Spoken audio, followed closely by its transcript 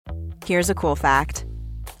Here's a cool fact.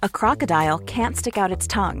 A crocodile can't stick out its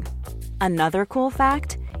tongue. Another cool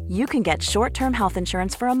fact, you can get short-term health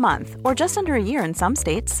insurance for a month or just under a year in some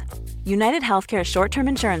states. United Healthcare short-term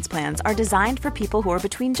insurance plans are designed for people who are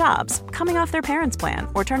between jobs, coming off their parents' plan,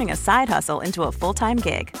 or turning a side hustle into a full-time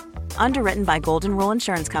gig. Underwritten by Golden Rule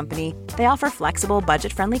Insurance Company, they offer flexible,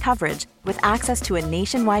 budget-friendly coverage with access to a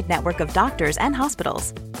nationwide network of doctors and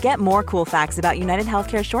hospitals. Get more cool facts about United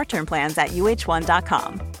Healthcare short-term plans at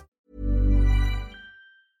uh1.com.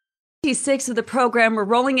 6 of the program. We're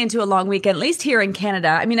rolling into a long weekend, at least here in Canada.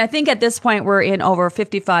 I mean, I think at this point we're in over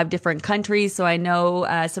 55 different countries. So I know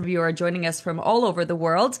some of you are joining us from all over the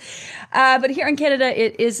world. But here in Canada,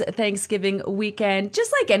 it is Thanksgiving weekend,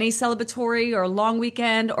 just like any celebratory or long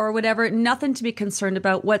weekend or whatever. Nothing to be concerned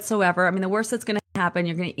about whatsoever. I mean, the worst that's going to happen,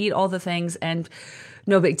 you're going to eat all the things and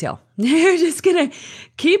no big deal. You're just going to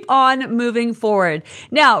keep on moving forward.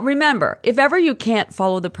 Now, remember, if ever you can't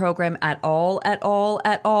follow the program at all,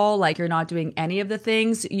 like you're not doing any of the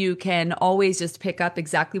things, you can always just pick up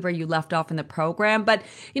exactly where you left off in the program. But,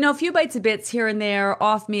 you know, a few bites of bits here and there,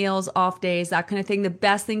 off meals, off days, that kind of thing. The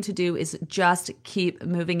best thing to do is just keep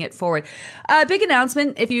moving it forward. Big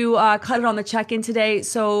announcement if you cut it on the check-in today.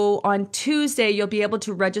 So on Tuesday, you'll be able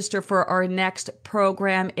to register for our next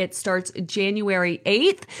program. It starts January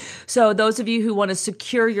 8th. So those of you who want to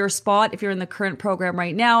secure your spot, if you're in the current program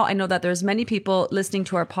right now, I know that there's many people listening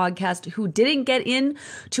to our podcast who didn't get in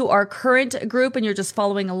to our current group and you're just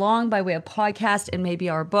following along by way of podcast and maybe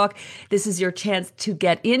our book. This is your chance to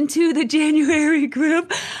get into the January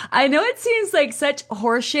group. I know it seems like such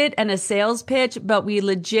horseshit and a sales pitch, but we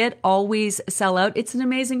legit always sell out. It's an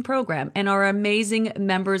amazing program and our amazing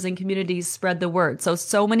members and communities spread the word.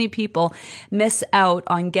 So many people miss out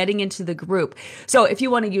on getting into the group. So if you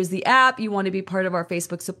want to use the app, you want to be part of our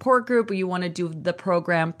Facebook support group, or you want to do the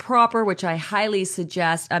program proper, which I highly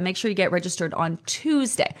suggest, make sure you get registered on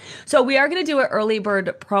Tuesday. So we are going to do an early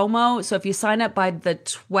bird promo. So if you sign up by the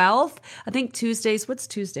 12th, I think what's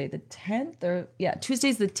Tuesday? The 10th?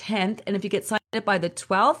 Tuesday's the 10th. And if you get signed up by the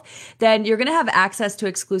 12th, then you're going to have access to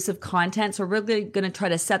exclusive content. So we're really going to try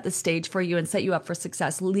to set the stage for you and set you up for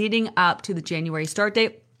success leading up to the January start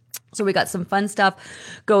date. So we got some fun stuff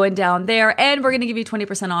going down there, and we're going to give you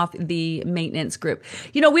 20% off the maintenance group.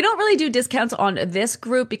 You know, we don't really do discounts on this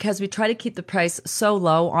group because we try to keep the price so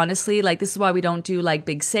low, honestly. Like, this is why we don't do like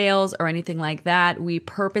big sales or anything like that. We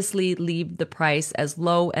purposely leave the price as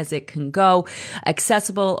low as it can go.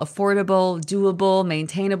 Accessible, affordable, doable,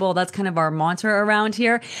 maintainable. That's kind of our mantra around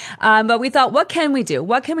here. But we thought, what can we do?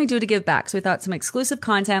 What can we do to give back? So we thought some exclusive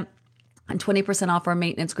content and 20% off our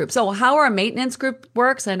maintenance group. So how our maintenance group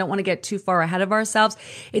works, and I don't want to get too far ahead of ourselves,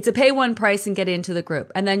 it's a pay one price and get into the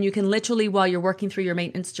group. And then you can literally, while you're working through your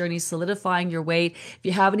maintenance journey, solidifying your weight, if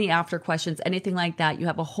you have any after questions, anything like that, you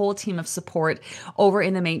have a whole team of support over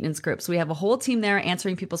in the maintenance group. So we have a whole team there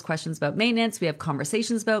answering people's questions about maintenance. We have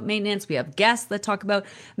conversations about maintenance. We have guests that talk about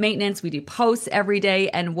maintenance. We do posts every day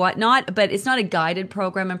and whatnot, but it's not a guided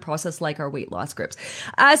program and process like our weight loss groups.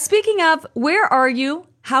 Speaking of, where are you?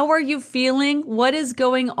 How are you feeling? What is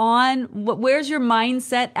going on? Where's your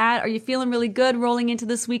mindset at? Are you feeling really good rolling into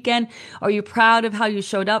this weekend? Are you proud of how you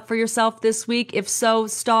showed up for yourself this week? If so,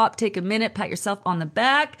 stop, take a minute, pat yourself on the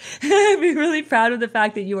back. Be really proud of the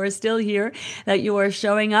fact that you are still here, that you are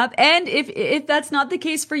showing up. And if that's not the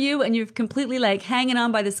case for you and you're completely like hanging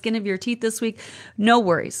on by the skin of your teeth this week, no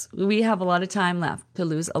worries. We have a lot of time left to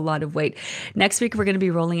lose a lot of weight. Next week, we're going to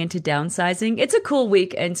be rolling into downsizing. It's a cool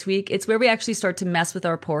week and tweak. It's where we actually start to mess with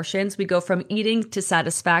our portions. We go from eating to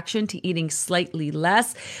satisfaction to eating slightly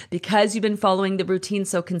less. Because you've been following the routine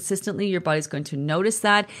so consistently, your body's going to notice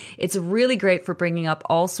that. It's really great for bringing up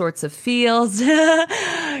all sorts of feels,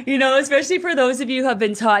 you know, especially for those of you who have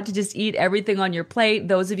been taught to just eat everything on your plate.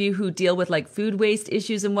 Those of you who deal with like food waste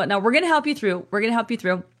issues and whatnot, we're going to help you through.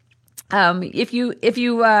 If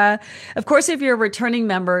you, of course, if you're a returning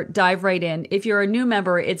member, dive right in. If you're a new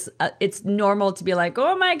member, it's normal to be like,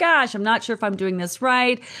 oh my gosh, I'm not sure if I'm doing this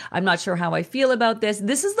right. I'm not sure how I feel about this.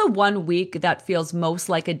 This is the 1 week that feels most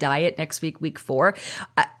like a diet. Next week, week 4.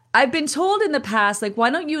 I've been told in the past, like, why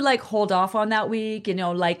don't you like hold off on that week, you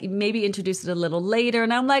know, like maybe introduce it a little later.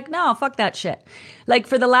 And I'm like, no, fuck that shit. Like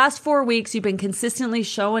for the last 4 weeks, you've been consistently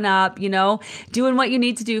showing up, you know, doing what you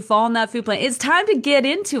need to do, following that food plan. It's time to get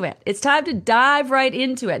into it. It's time to dive right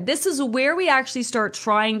into it. This is where we actually start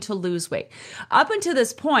trying to lose weight. Up until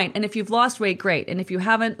this point, and if you've lost weight, great. And if you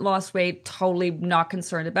haven't lost weight, totally not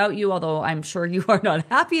concerned about you, although I'm sure you are not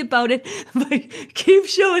happy about it, but keep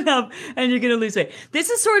showing up and you're going to lose weight. This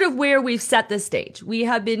is sort sort of where we've set the stage. We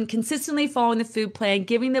have been consistently following the food plan,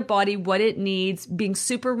 giving the body what it needs, being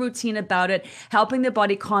super routine about it, helping the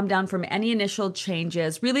body calm down from any initial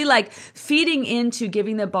changes, really like feeding into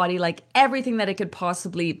giving the body like everything that it could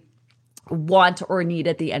possibly want or need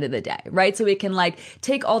at the end of the day, right? So we can like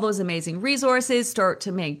take all those amazing resources, start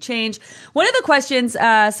to make change. One of the questions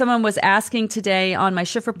someone was asking today on my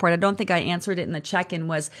shift report, I don't think I answered it in the check-in,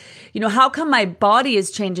 was, how come my body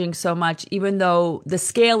is changing so much even though the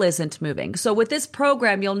scale isn't moving? So with this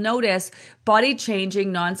program, you'll notice body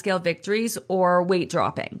changing, non-scale victories, or weight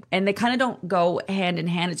dropping. And they kind of don't go hand in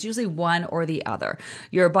hand. It's usually one or the other.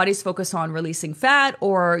 Your body's focused on releasing fat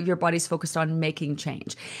or your body's focused on making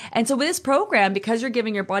change. And so with this program, because you're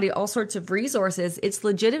giving your body all sorts of resources, it's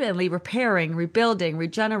legitimately repairing, rebuilding,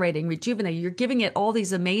 regenerating, rejuvenating. You're giving it all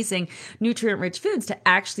these amazing nutrient-rich foods to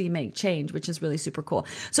actually make change, which is really super cool.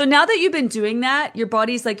 So now that you've been doing that, your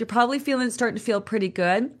body's like, you're probably starting to feel pretty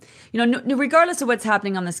good. Regardless of what's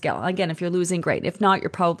happening on the scale. Again, if you're losing, great. If not, you're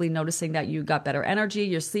probably noticing that you got better energy,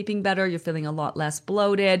 you're sleeping better, you're feeling a lot less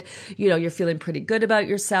bloated, you're feeling pretty good about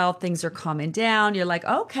yourself, things are calming down, you're like,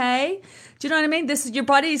 okay. Do you know what I mean? Your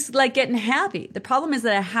body's like getting happy. The problem is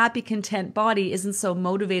that a happy, content body isn't so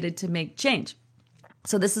motivated to make change.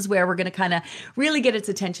 So this is where we're going to kind of really get its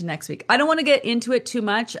attention next week. I don't want to get into it too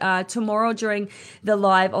much. Tomorrow during the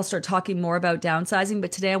live, I'll start talking more about downsizing,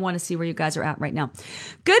 but today I want to see where you guys are at right now.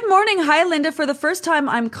 Good morning. Hi, Linda. For the first time,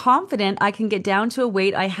 I'm confident I can get down to a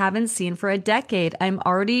weight I haven't seen for a decade. I'm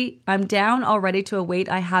down already to a weight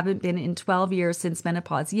I haven't been in 12 years since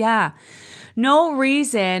menopause. Yeah. No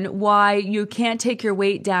reason why you can't take your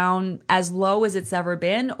weight down as low as it's ever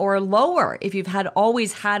been or lower if you've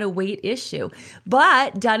always had a weight issue,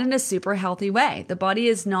 but done in a super healthy way. The body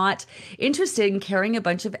is not interested in carrying a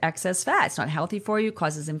bunch of excess fat. It's not healthy for you,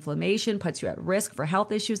 causes inflammation, puts you at risk for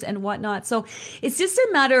health issues and whatnot. So it's just a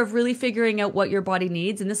matter of really figuring out what your body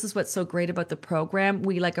needs. And this is what's so great about the program.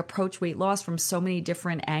 We approach weight loss from so many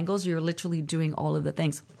different angles. You're literally doing all of the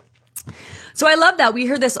things. So I love that. We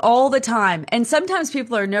hear this all the time. And sometimes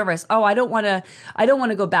people are nervous. Oh, I don't want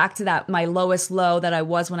to go back to that, my lowest low that I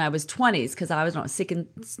was when I was 20s, because I was sick and,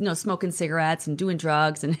 smoking cigarettes and doing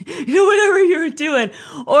drugs and, whatever you were doing.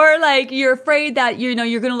 Or you're afraid that, you're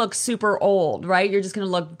going to look super old, right? You're just going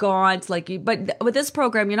to look gaunt. But with this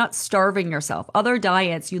program, you're not starving yourself. Other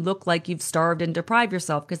diets, you look like you've starved and deprived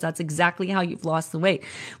yourself because that's exactly how you've lost the weight.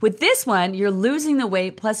 With this one, you're losing the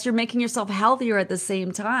weight, plus you're making yourself healthier at the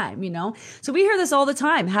same time, So we hear this all the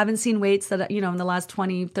time. Haven't seen weights that, in the last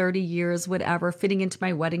 20, 30 years, whatever, fitting into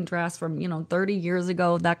my wedding dress from, 30 years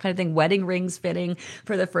ago, that kind of thing. Wedding rings fitting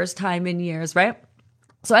for the first time in years, right?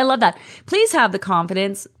 So I love that. Please have the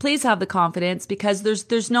confidence. Please have the confidence, because there's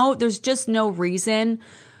just no reason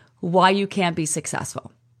why you can't be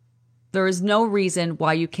successful. There is no reason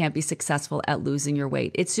why you can't be successful at losing your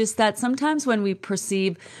weight. It's just that sometimes when we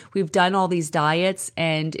perceive we've done all these diets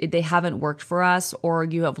and they haven't worked for us, or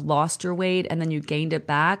you have lost your weight and then you gained it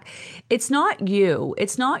back, it's not you.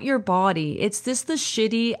 It's not your body. It's just the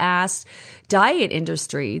shitty ass diet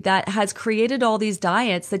industry that has created all these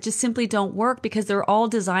diets that just simply don't work because they're all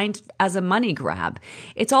designed as a money grab.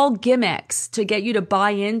 It's all gimmicks to get you to buy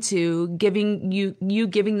into giving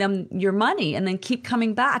them your money and then keep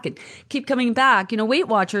coming back and keep coming back. Weight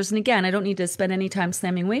Watchers, and again, I don't need to spend any time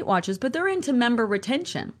slamming Weight Watchers, but they're into member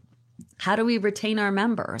retention. How do we retain our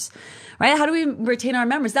members, right? How do we retain our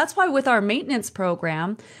members? That's why with our maintenance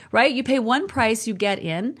program, right? You pay one price, you get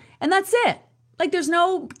in, and that's it. There's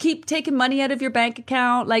no keep taking money out of your bank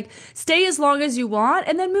account. Stay as long as you want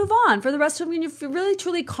and then move on. For the rest of when you're really,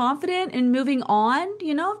 truly confident in moving on,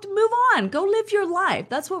 move on. Go live your life.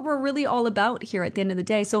 That's what we're really all about here at the end of the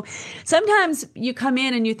day. So sometimes you come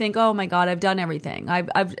in and you think, oh my God, I've done everything.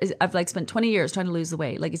 I've spent 20 years trying to lose the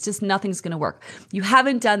weight. It's just nothing's going to work. You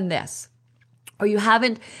haven't done this. Or you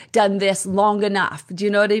haven't done this long enough. Do you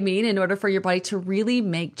know what I mean? In order for your body to really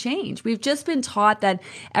make change. We've just been taught that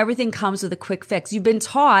everything comes with a quick fix. You've been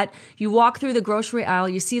taught, you walk through the grocery aisle,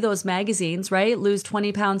 you see those magazines, right? Lose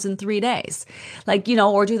 20 pounds in 3 days.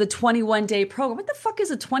 Or do the 21-day program. What the fuck is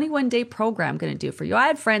a 21-day program going to do for you? I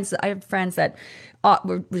have friends that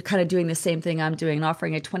we're kind of doing the same thing I'm doing,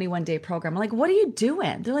 offering a 21-day program. I'm like, what are you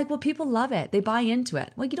doing? They're like, well, people love it. They buy into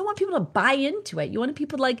it. You don't want people to buy into it. You want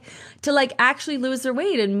people to actually lose their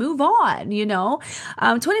weight and move on,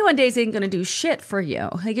 21 days ain't going to do shit for you.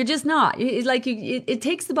 You're just not. It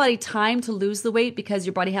takes the body time to lose the weight because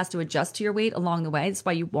your body has to adjust to your weight along the way. That's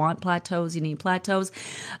why you want plateaus. You need plateaus.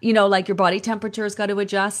 Your body temperature has got to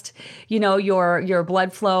adjust. Your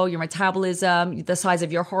blood flow, your metabolism, the size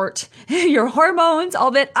of your heart, your hormones,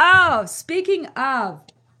 all that. Oh, speaking of,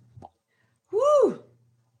 woo,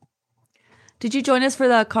 Did you join us for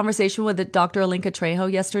the conversation with Dr. Alinka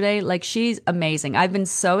Trejo yesterday? Like, she's amazing. I've been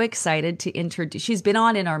so excited to introduce. She's been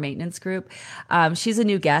on in our maintenance group. She's a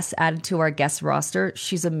new guest added to our guest roster.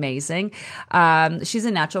 She's amazing. She's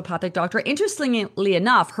a naturopathic doctor. Interestingly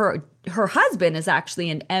enough, her husband is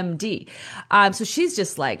actually an MD. So she's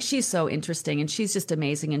just like, she's so interesting and she's just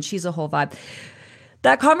amazing and she's a whole vibe.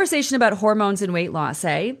 That conversation about hormones and weight loss,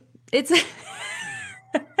 eh? It's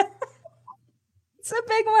it's a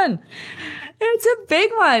big one. It's a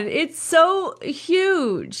big one. It's so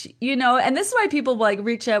huge, and this is why people like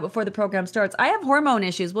reach out before the program starts. I have hormone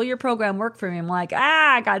issues. Will your program work for me? I'm like,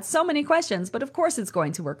 I got so many questions, but of course it's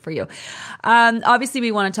going to work for you. Obviously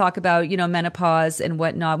we want to talk about, menopause and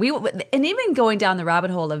whatnot. And even going down the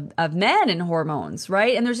rabbit hole of men and hormones,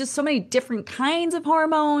 right? And there's just so many different kinds of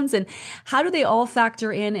hormones and how do they all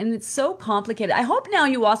factor in? And it's so complicated. I hope now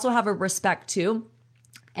you also have a respect too.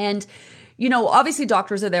 And obviously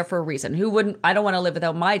doctors are there for a reason. Who wouldn't? I don't want to live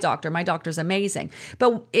without my doctor. My doctor's amazing.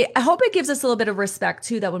 But I hope it gives us a little bit of respect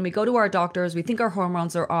too, that when we go to our doctors, we think our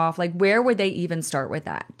hormones are off. Like, where would they even start with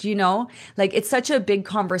that? Do you know? Like, it's such a big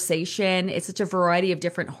conversation. It's such a variety of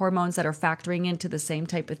different hormones that are factoring into the same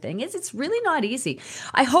type of thing. It's really not easy.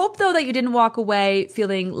 I hope though that you didn't walk away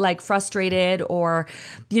feeling like frustrated or,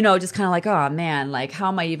 just kind of like, oh man, like, how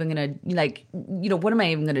am I even going to, what am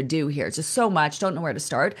I even going to do here? It's just so much. Don't know where to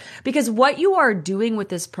start. Because what you are doing with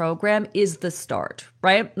this program is the start,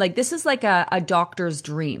 right? Like, this is like a doctor's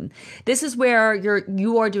dream. This is where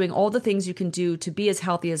you are doing all the things you can do to be as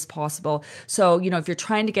healthy as possible. So, if you're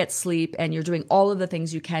trying to get sleep and you're doing all of the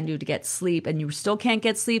things you can do to get sleep and you still can't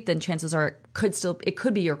get sleep, then chances are it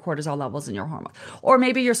could be your cortisol levels in your hormone. Or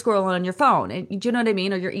maybe you're scrolling on your phone. And, do you know what I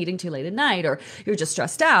mean? Or you're eating too late at night, or you're just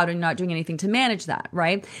stressed out and you're not doing anything to manage that,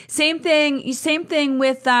 right? Same thing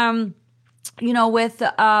with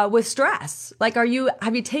with stress. Like,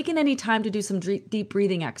 have you taken any time to do some deep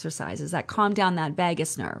breathing exercises that calm down that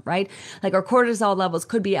vagus nerve, right? Like, our cortisol levels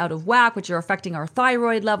could be out of whack, which are affecting our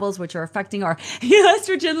thyroid levels, which are affecting our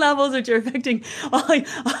estrogen levels, which are affecting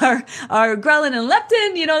our ghrelin and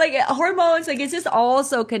leptin, like hormones. Like, it's just all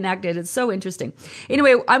so connected. It's so interesting.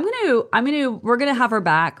 Anyway, we're going to have her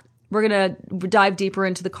back. We're going to dive deeper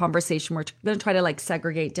into the conversation. We're going to try to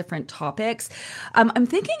segregate different topics. I'm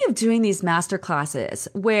thinking of doing these master classes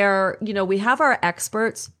where, we have our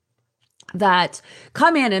experts that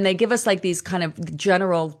come in and they give us these kind of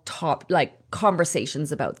general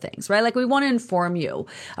conversations about things, right? Like, we want to inform you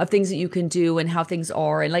of things that you can do and how things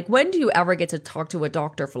are. And when do you ever get to talk to a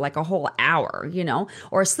doctor for a whole hour,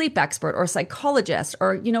 or a sleep expert or a psychologist,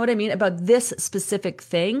 or you know what I mean, about this specific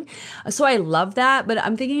thing. So I love that. But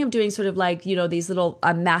I'm thinking of doing sort of these little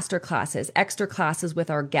master classes, extra classes with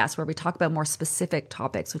our guests where we talk about more specific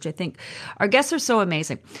topics, which I think our guests are so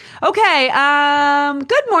amazing. Okay.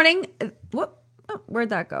 Good morning. Where'd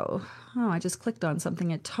that go? Oh, I just clicked on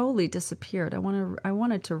something. It totally disappeared. I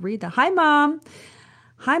wanted to read that. Hi, Mom.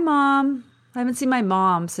 Hi, Mom. I haven't seen my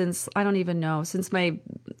mom since my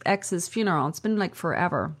ex's funeral. It's been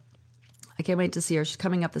forever. I can't wait to see her. She's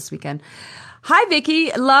coming up this weekend. Hi,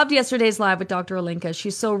 Vicky. Loved yesterday's live with Dr. Alinka.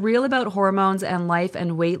 She's so real about hormones and life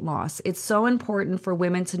and weight loss. It's so important for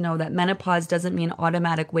women to know that menopause doesn't mean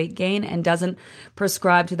automatic weight gain and doesn't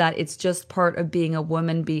prescribe to that. It's just part of being a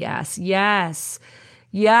woman BS. Yes.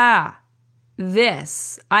 Yeah.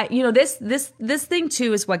 This thing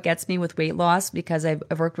too is what gets me with weight loss, because I've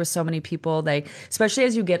worked with so many people. Especially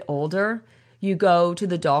as you get older, you go to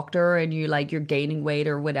the doctor and you're gaining weight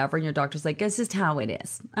or whatever, and your doctor's like, this is how it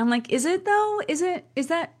is. I'm like, is it though? Is it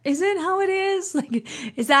how it is?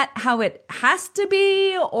 Is that how it has to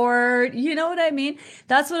be? Or, you know what I mean?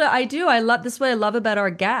 That's what I do. This is what I love about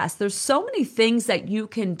our guests. There's so many things that you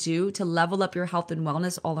can do to level up your health and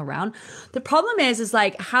wellness all around. The problem is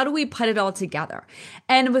how do we put it all together?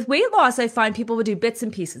 And with weight loss, I find people would do bits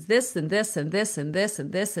and pieces, this and this and this and this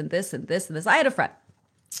and this and this and this and this. I had a friend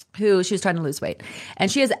who she was trying to lose weight, and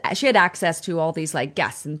she had access to all these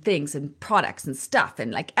guests and things and products and stuff,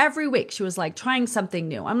 and every week she was trying something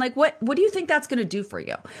new. I'm like, what do you think that's going to do for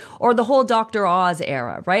you? Or the whole Dr. Oz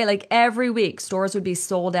era, right? Every week stores would be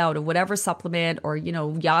sold out of whatever supplement or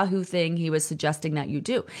Yahoo thing he was suggesting that you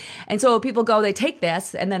do. And so people go, they take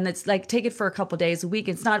this, and then it's take it for a couple days a week,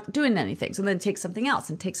 and it's not doing anything, so then take something else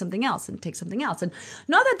and take something else and take something else. And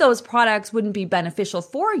not that those products wouldn't be beneficial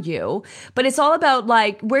for you, but it's all about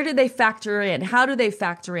where do they factor in? How do they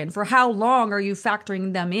factor in? For how long are you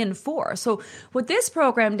factoring them in for? So what this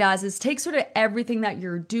program does is take sort of everything that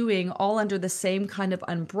you're doing all under the same kind of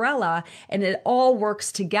umbrella, and it all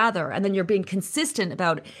works together. And then you're being consistent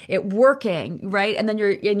about it working, right? And then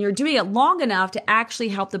you're doing it long enough to actually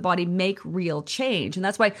help the body make real change. And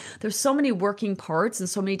that's why there's so many working parts and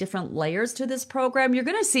so many different layers to this program. You're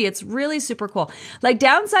going to see it's really super cool. Like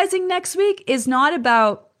downsizing next week is not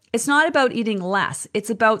about eating less. It's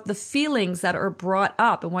about the feelings that are brought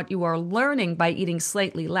up and what you are learning by eating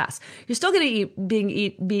slightly less. You're still going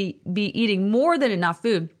to be eating more than enough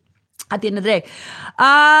food at the end of the day.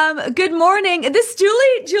 Good morning. This is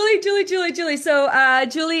Julie. So,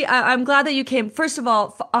 Julie, I'm glad that you came. First of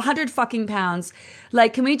all, 100 fucking pounds.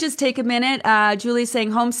 Like, can we just take a minute? Julie's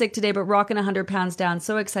saying homesick today, but rocking 100 pounds down.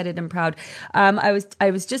 So excited and proud. I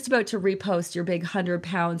was just about to repost your big 100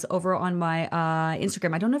 pounds over on my,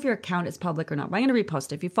 Instagram. I don't know if your account is public or not, but I'm going to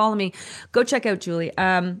repost it. If you follow me, go check out Julie.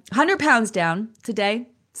 100 pounds down today.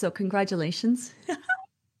 So congratulations.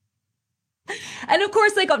 And of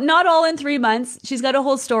course, like not all in 3 months. She's got a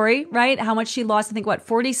whole story, right? How much she lost. I think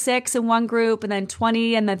 46 in one group and then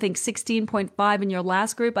 20 and I think 16.5 in your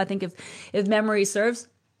last group. I think if memory serves.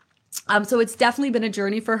 So it's definitely been a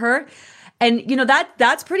journey for her. And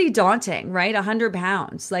that's pretty daunting, right? 100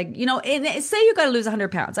 pounds. Like, and say you got to lose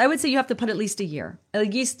 100 pounds. I would say you have to put at least a year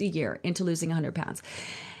into losing 100 pounds.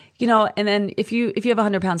 And then if you have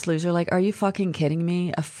 100 pounds to lose, you're like, are you fucking kidding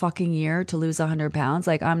me? A fucking year to lose 100 pounds?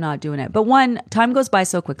 Like, I'm not doing it. But one, time goes by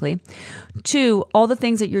so quickly. Two, all the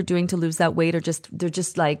things that you're doing to lose that weight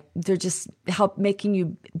they're just help making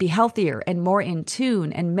you be healthier and more in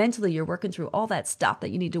tune. And mentally, you're working through all that stuff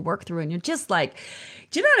that you need to work through. And you're just like,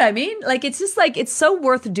 do you know what I mean? Like, it's just like, it's so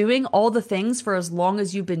worth doing all the things for as long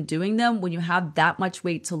as you've been doing them when you have that much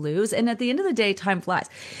weight to lose. And at the end of the day, time flies.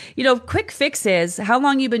 Quick fixes, how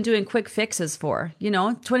long you've been doing quick fixes for,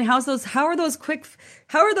 20, how are those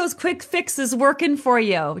quick fixes working for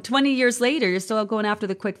you? 20 years later, you're still going after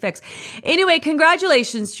the quick fix. Anyway,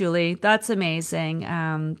 congratulations, Julie. That's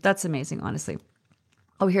amazing. That's amazing, honestly.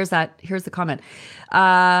 Oh, here's the comment.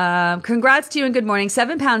 Congrats to you and good morning.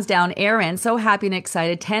 7 pounds down, Erin. So happy and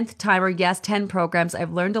excited. 10th timer. Yes, 10 programs.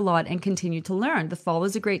 I've learned a lot and continue to learn. The fall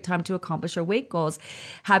is a great time to accomplish our weight goals.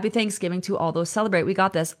 Happy Thanksgiving to all those celebrate. We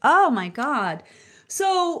got this. Oh my God.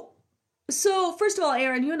 So first of all,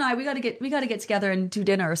 Erin, you and I, we got to get together and do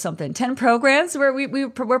dinner or something. 10 programs where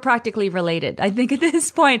we're practically related. I think at this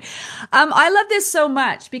point, I love this so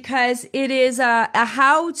much because it is a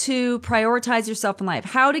how to prioritize yourself in life,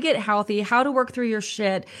 how to get healthy, how to work through your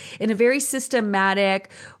shit in a very systematic,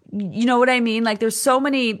 you know what I mean? Like there's so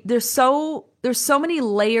many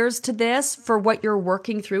layers to this for what you're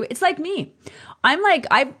working through. It's like me. I'm like,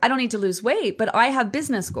 I don't need to lose weight, but I have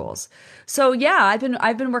business goals. So yeah,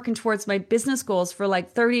 I've been working towards my business goals for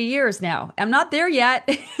like 30 years now. I'm not there yet.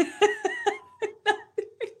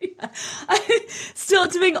 I'm still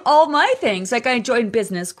doing all my things. Like I joined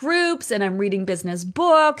business groups and I'm reading business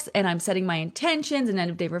books and I'm setting my intentions and end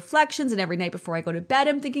of day reflections. And every night before I go to bed,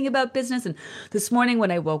 I'm thinking about business. And this morning when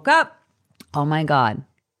I woke up, oh my God.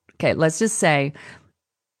 Okay. Let's just say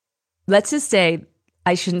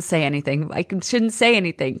I shouldn't say anything. I shouldn't say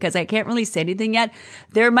anything because I can't really say anything yet.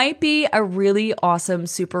 There might be a really awesome,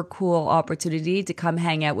 super cool opportunity to come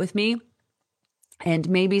hang out with me and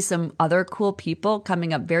maybe some other cool people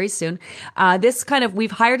coming up very soon.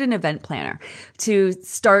 We've hired an event planner to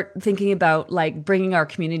start thinking about like bringing our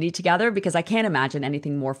community together because I can't imagine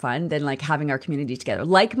anything more fun than like having our community together.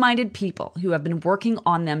 Like-minded people who have been working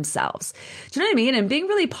on themselves. Do you know what I mean? And being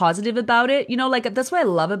really positive about it. Like that's what I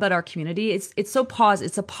love about our community. It's so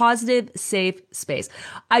it's a positive, safe space.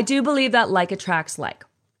 I do believe that like attracts like.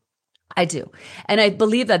 I do. And I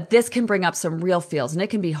believe that this can bring up some real feels and it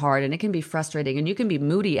can be hard and it can be frustrating and you can be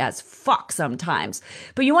moody as fuck sometimes,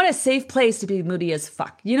 but you want a safe place to be moody as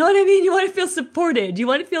fuck. You know what I mean? You want to feel supported. You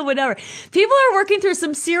want to feel whatever. People are working through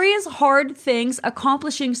some serious hard things,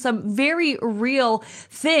 accomplishing some very real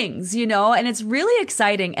things, and it's really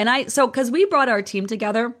exciting. And cause we brought our team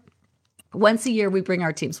together. Once a year, we bring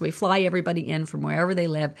our team. So we fly everybody in from wherever they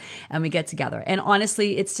live and we get together. And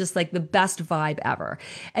honestly, it's just like the best vibe ever.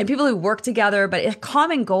 And people who work together, but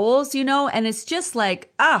common goals, and it's just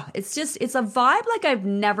like, it's a vibe like I've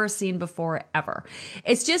never seen before ever.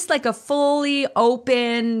 It's just like a fully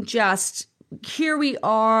open, just here we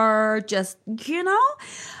are, just,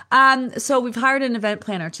 so we've hired an event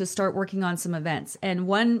planner to start working on some events and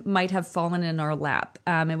one might have fallen in our lap.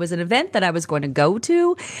 It was an event that I was going to go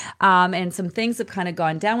to, and some things have kind of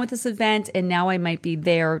gone down with this event and now I might be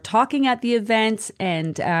there talking at the event.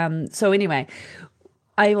 And, so anyway,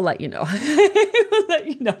 I will let you know. I will let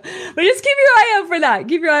you know. But just keep your eye out for that.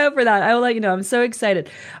 Keep your eye out for that. I will let you know. I'm so excited.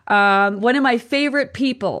 One of my favorite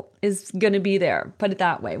people is going to be there. Put it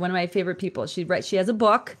that way. One of my favorite people. She has a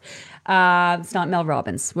book. It's not Mel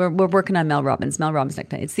Robbins. We're working on Mel Robbins. Mel Robbins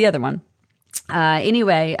next time. It's the other one.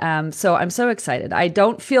 Anyway, so I'm so excited. I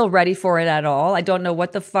don't feel ready for it at all. I don't know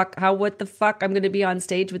what the fuck I'm going to be on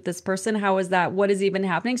stage with this person. How is that? What is even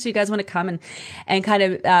happening? So you guys want to come and kind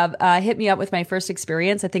of hit me up with my first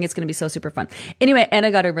experience. I think it's going to be so super fun. Anyway, and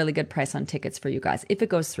I got a really good price on tickets for you guys if it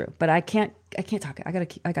goes through, but I can't talk. I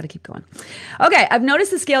gotta keep going. Okay. I've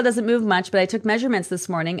noticed the scale doesn't move much, but I took measurements this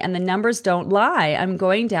morning and the numbers don't lie. I'm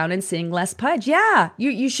going down and seeing less pudge. Yeah.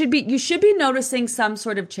 You should be noticing some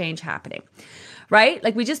sort of change happening. Right?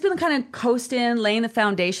 Like we just been kind of coasting, laying the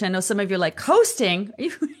foundation. I know some of you are like, coasting? Are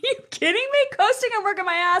you kidding me? Coasting? I'm working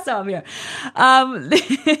my ass off here.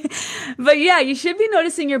 But yeah, you should be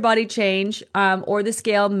noticing your body change or the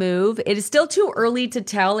scale move. It is still too early to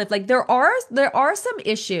tell if like there are some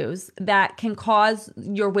issues that can cause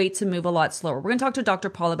your weight to move a lot slower. We're going to talk to Dr.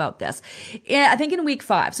 Paul about this. I think in week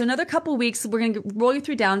 5. So another couple of weeks, we're going to roll you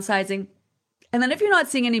through downsizing. And then if you're not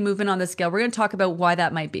seeing any movement on the scale, we're going to talk about why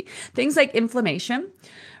that might be. Things like inflammation,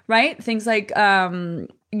 right? Things like,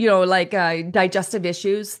 digestive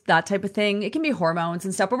issues, that type of thing. It can be hormones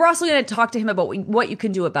and stuff, but we're also going to talk to him about what you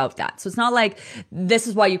can do about that. So it's not like this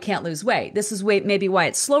is why you can't lose weight. This is maybe why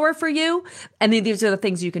it's slower for you. And then these are the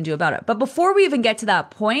things you can do about it. But before we even get to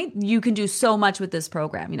that point, you can do so much with this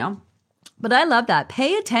program, But I love that.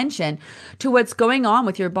 Pay attention to what's going on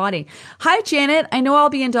with your body. Hi, Janet. I know I'll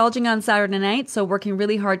be indulging on Saturday night, so working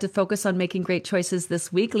really hard to focus on making great choices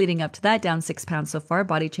this week leading up to that. Down 6 pounds so far.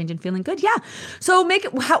 Body change and feeling good. Yeah. So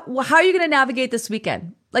how are you going to navigate this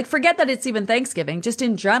weekend? Like, forget that it's even Thanksgiving. Just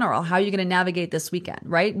in general, how are you going to navigate this weekend,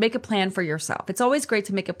 right? Make a plan for yourself. It's always great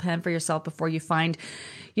to make a plan for yourself before you find,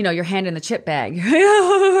 your hand in the chip bag,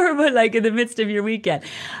 but like in the midst of your weekend.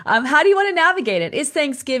 How do you want to navigate it? It's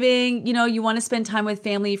Thanksgiving. You want to spend time with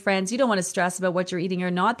family, friends. You don't want to stress about what you're eating or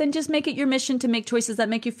not. Then just make it your mission to make choices that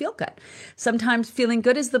make you feel good. Sometimes feeling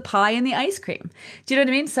good is the pie and the ice cream. Do you know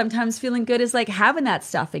what I mean? Sometimes feeling good is like having that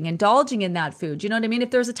stuffing, indulging in that food. Do you know what I mean?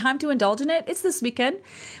 If there's a time to indulge in it, it's this weekend.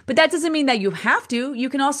 But that doesn't mean that you have to. You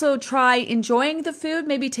can also try enjoying the food,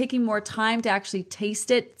 maybe taking more time to actually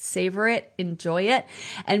taste it, savor it, enjoy it,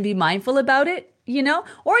 and be mindful about it,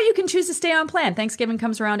 or you can choose to stay on plan. Thanksgiving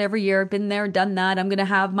comes around every year. Been there, done that. I'm going to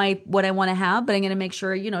have what I want to have, but I'm going to make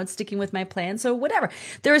sure, it's sticking with my plan. So whatever.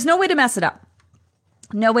 There is no way to mess it up.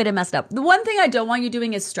 No way to mess it up. The one thing I don't want you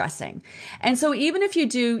doing is stressing. And so even if you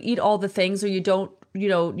do eat all the things or you don't,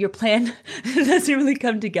 your plan doesn't really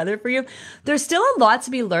come together for you, there's still a lot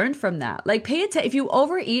to be learned from that. Like if you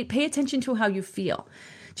overeat, pay attention to how you feel.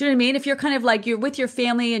 Do you know what I mean? If you're kind of like you're with your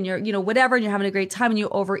family and you're, whatever, and you're having a great time and you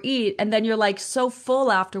overeat and then you're like so full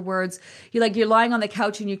afterwards, you're lying on the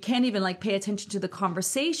couch and you can't even like pay attention to the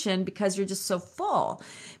conversation because you're just so full.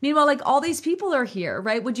 Meanwhile, like all these people are here,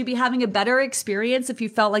 right? Would you be having a better experience if you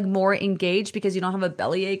felt like more engaged because you don't have a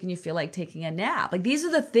bellyache and you feel like taking a nap? Like these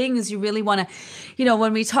are the things you really want to,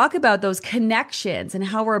 when we talk about those connections and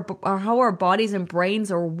how our bodies and brains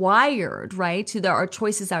are wired, right? To our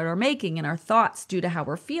choices that we're making and our thoughts due to how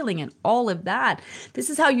we're feeling and all of that. This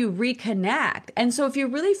is how you reconnect. And so if you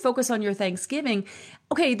really focus on your Thanksgiving,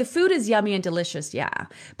 okay, the food is yummy and delicious, yeah.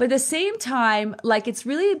 But at the same time, like it's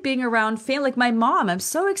really being around family, like my mom. I'm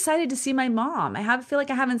so excited to see my mom. I feel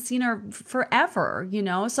like I haven't seen her forever, So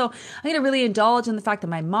I'm going to really indulge in the fact that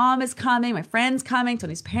my mom is coming, my friend's coming,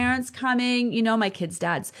 Tony's parents coming, my kid's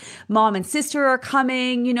dad's mom and sister are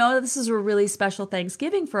coming. This is a really special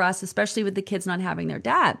Thanksgiving for us, especially with the kids not having their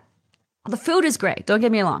dad. The food is great. Don't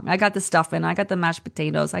get me wrong. I got the stuffing. I got the mashed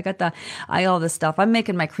potatoes. I got all this stuff. I'm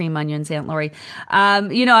making my cream onions, Aunt Lori. I'm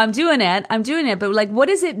doing it. But like, what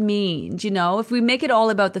does it mean? If we make it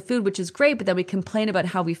all about the food, which is great, but then we complain about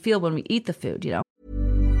how we feel when we eat the food,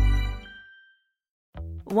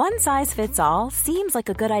 One size fits all seems like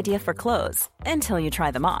a good idea for clothes until you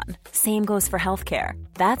try them on. Same goes for healthcare.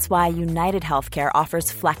 That's why United Healthcare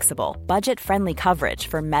offers flexible, budget-friendly coverage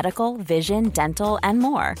for medical, vision, dental, and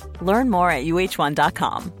more. Learn more at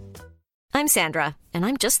uh1.com. I'm Sandra, and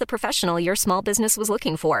I'm just the professional your small business was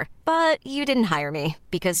looking for. But you didn't hire me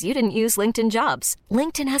because you didn't use LinkedIn Jobs.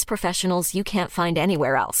 LinkedIn has professionals you can't find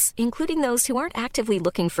anywhere else, including those who aren't actively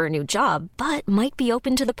looking for a new job, but might be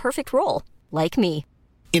open to the perfect role, like me.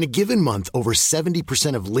 In a given month, over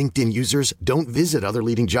 70% of LinkedIn users don't visit other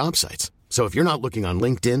leading job sites. So if you're not looking on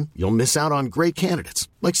LinkedIn, you'll miss out on great candidates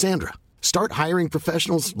like Sandra. Start hiring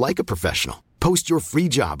professionals like a professional. Post your free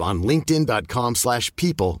job on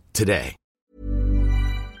linkedin.com/people today.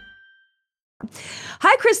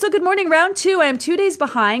 Hi, Crystal. Good morning. Round 2. I am 2 days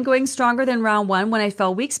behind, going stronger than round 1 when I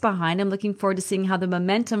fell weeks behind. I'm looking forward to seeing how the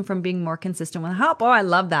momentum from being more consistent will help. Oh, I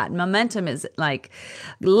love that. Momentum is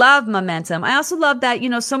love momentum. I also love that,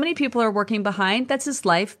 so many people are working behind. That's just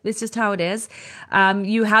life. It's just how it is.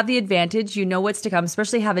 You have the advantage. You know what's to come,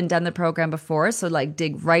 especially having done the program before. So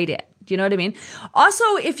dig right in. Do you know what I mean? Also,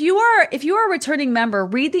 if you are a returning member,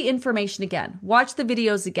 read the information again, watch the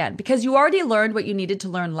videos again, because you already learned what you needed to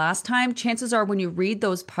learn last time. Chances are when you read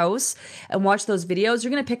those posts and watch those videos, you're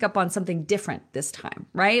going to pick up on something different this time,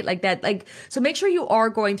 right? So make sure you are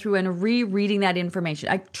going through and rereading that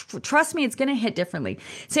information. Trust me, it's going to hit differently.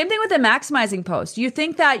 Same thing with the maximizing post. You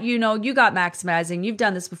think that, you got maximizing, you've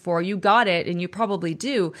done this before, you got it, and you probably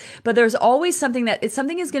do, but there's always something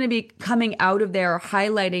something is going to be coming out of there,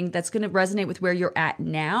 highlighting that's going to resonate with where you're at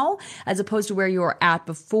now as opposed to where you were at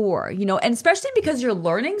before, and especially because you're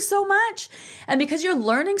learning so much, and because you're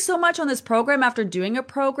learning so much on this program after doing a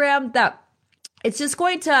program, that it's just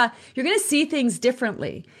you're going to see things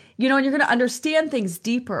differently, and you're going to understand things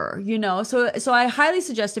deeper, so I highly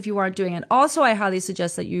suggest, if you aren't doing it, also I highly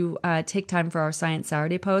suggest that you take time for our Science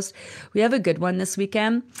Saturday post. We have a good one this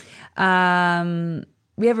weekend.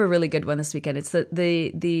 We have a really good one this weekend. It's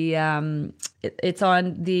it's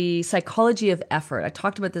on the psychology of effort. I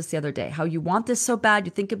talked about this the other day, how you want this so bad,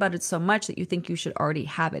 you think about it so much that you think you should already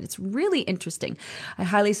have it. It's really interesting. I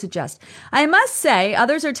highly suggest. I must say,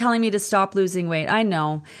 others are telling me to stop losing weight. I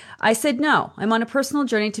know. I said no. I'm on a personal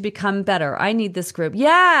journey to become better. I need this group.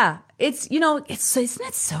 Yeah. Isn't it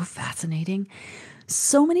so fascinating?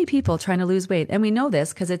 So many people trying to lose weight. And we know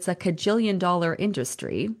this because it's a $1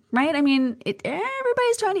 industry, right? I mean,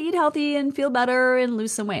 everybody's trying to eat healthy and feel better and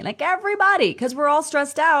lose some weight. Everybody, because we're all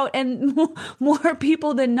stressed out, and more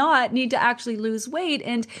people than not need to actually lose weight.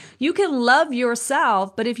 And you can love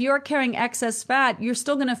yourself, but if you're carrying excess fat, you're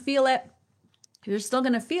still going to feel it. You're still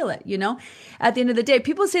going to feel it, at the end of the day.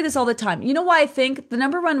 People say this all the time. You know why I think the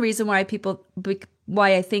number one reason why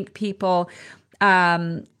I think people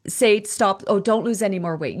say stop, don't lose any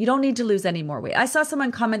more weight. You don't need to lose any more weight. I saw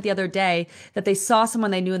someone comment the other day that they saw someone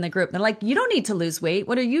they knew in the group. They're like, you don't need to lose weight.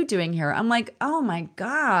 What are you doing here? I'm like, oh my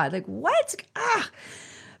God, what?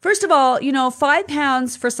 First of all, 5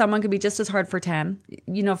 pounds for someone could be just as hard for 10,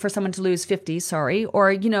 for someone to lose 50, sorry.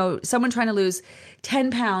 Or, someone trying to lose 10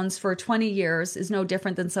 pounds for 20 years is no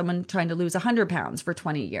different than someone trying to lose 100 pounds for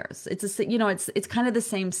 20 years. It's kind of the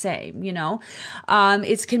same,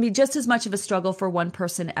 it can be just as much of a struggle for one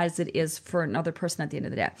person as it is for another person at the end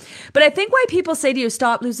of the day. But I think why people say to you,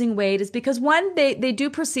 stop losing weight, is because one, they do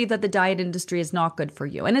perceive that the diet industry is not good for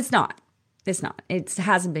you. And it's not. It's not. It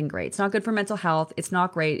hasn't been great. It's not good for mental health. It's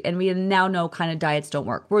not great. And we now know kind of diets don't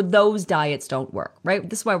work. Those diets don't work, right?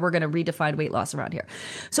 This is why we're going to redefine weight loss around here.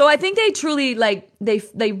 So I think they truly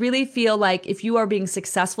they really feel like if you are being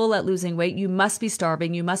successful at losing weight, you must be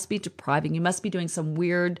starving, you must be depriving, you must be doing some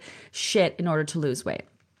weird shit in order to lose weight.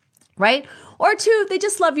 Right? Or two, they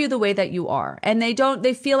just love you the way that you are. And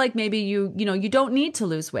they feel like maybe you don't need to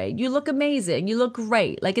lose weight. You look amazing. You look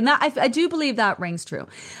great. And that, I do believe that rings true.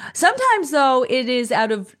 Sometimes though, it is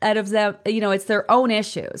out of them, it's their own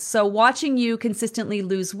issues. So watching you consistently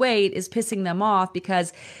lose weight is pissing them off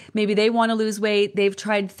because maybe they want to lose weight. They've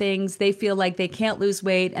tried things. They feel like they can't lose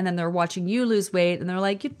weight. And then they're watching you lose weight. And they're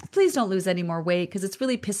like, please don't lose any more weight because it's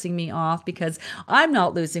really pissing me off because I'm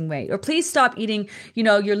not losing weight. Or please stop eating,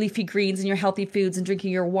 your leafy greens and your healthy foods and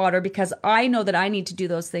drinking your water because I know that I need to do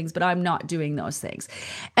those things, but I'm not doing those things.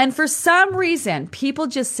 And for some reason, people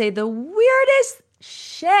just say the weirdest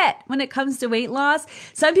shit when it comes to weight loss.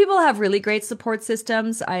 Some people have really great support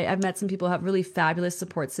systems. I've met some people who have really fabulous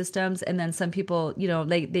support systems. And then some people,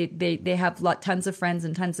 they have tons of friends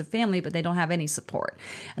and tons of family, but they don't have any support.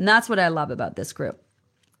 And that's what I love about this group.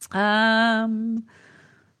 I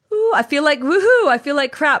feel like, woohoo, I feel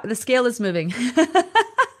like crap. The scale is moving.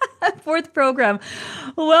 4th program.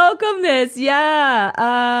 Welcome, Miss. Yeah.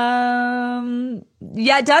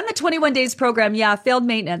 Done the 21 days program. Yeah. Failed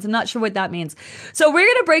maintenance. I'm not sure what that means. So we're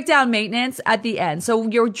going to break down maintenance at the end. So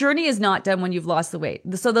your journey is not done when you've lost the weight.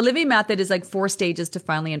 So the Livy method is 4 stages to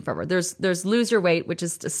finally and forever. There's lose your weight, which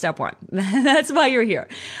is step 1. That's why you're here.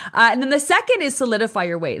 And then the second is solidify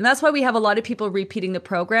your weight. And that's why we have a lot of people repeating the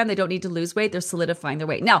program. They don't need to lose weight. They're solidifying their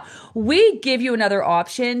weight. Now, we give you another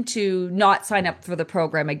option to not sign up for the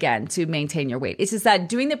program again to maintain your weight. It's just that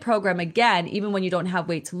doing the program again, even when you don't have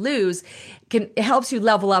weight to lose, it helps you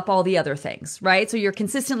level up all the other things, right? So you're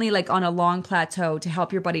consistently like on a long plateau to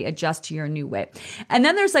help your body adjust to your new weight. And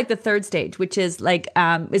then there's like the third stage, which is like,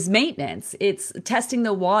 is maintenance. It's testing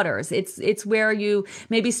the waters. It's where you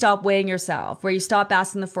maybe stop weighing yourself, where you stop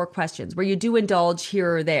asking the 4 questions, where you do indulge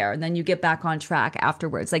here or there, and then you get back on track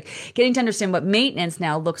afterwards. Like getting to understand what maintenance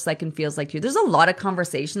now looks like and feels like to you. There's a lot of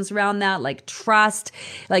conversations around that, like trust,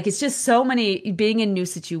 like it's just so many, being in new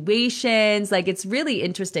situations, like it's really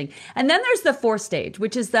interesting. And then there's the 4th stage,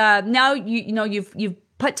 which is now you've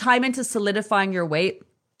put time into solidifying your weight.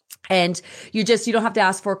 And you don't have to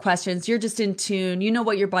ask 4 questions. You're just in tune. You know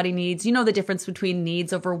what your body needs. You know the difference between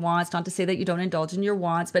needs over wants. Not to say that you don't indulge in your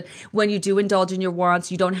wants, but when you do indulge in your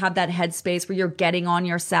wants, you don't have that headspace where you're getting on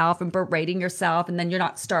yourself and berating yourself. And then you're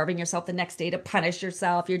not starving yourself the next day to punish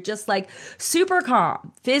yourself. You're just like super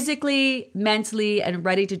calm, physically, mentally, and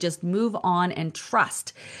ready to just move on and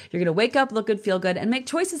trust. You're going to wake up, look good, feel good, and make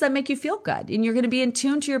choices that make you feel good. And you're going to be in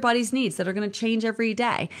tune to your body's needs that are going to change every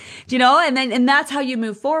day, and that's how you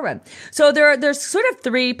move forward. So there's sort of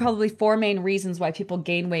 3, probably 4 main reasons why people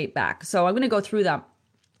gain weight back. So I'm going to go through them.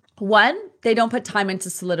 1, they don't put time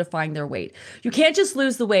into solidifying their weight. You can't just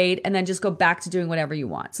lose the weight and then just go back to doing whatever you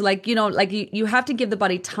want. So you have to give the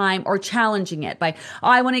body time, or challenging it by,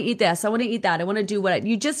 I want to eat this. I want to eat that. I want to do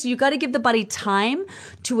you got to give the body time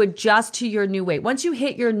to adjust to your new weight. Once you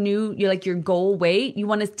hit your goal weight, you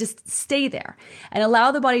want to just stay there and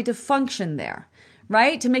allow the body to function there.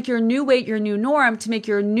 Right? To make your new weight your new norm, to make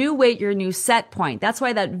your new weight your new set point. That's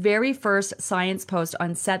why that very first science post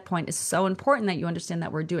on set point is so important, that you understand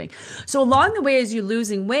that we're doing. So along the way, as you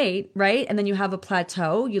losing weight, right? And then you have a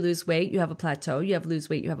plateau, you lose weight, you have a plateau, you have lose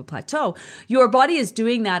weight, you have a plateau. Your body is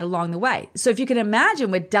doing that along the way. So if you can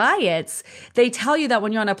imagine with diets, they tell you that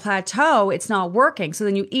when you're on a plateau, it's not working. So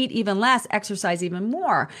then you eat even less, exercise even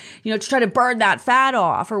more, to try to burn that fat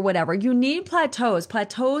off or whatever. You need plateaus.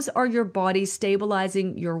 Plateaus are your body stabilizing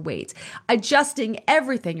your weight, adjusting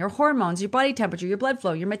everything, your hormones, your body temperature, your blood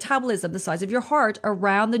flow, your metabolism, the size of your heart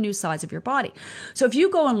around the new size of your body. So if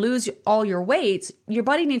you go and lose all your weight, your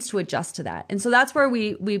body needs to adjust to that. And so that's where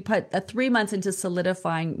we put 3 months into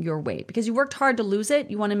solidifying your weight, because you worked hard to lose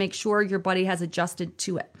it. You want to make sure your body has adjusted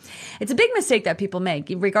to it. It's a big mistake that people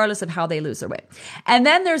make, regardless of how they lose their weight. And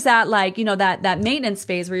then there's that, that maintenance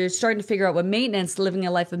phase where you're starting to figure out what living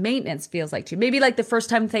a life of maintenance feels like to you. Maybe like the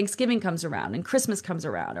first time Thanksgiving comes around and Christmas comes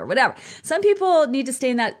around or whatever. Some people need to stay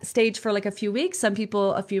in that stage for like a few weeks, some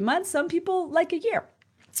people a few months, some people like a year,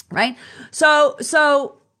 right?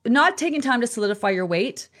 So not taking time to solidify your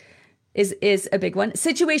weight is a big one.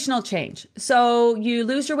 Situational change. So you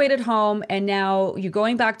lose your weight at home and now you're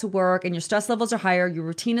going back to work and your stress levels are higher. Your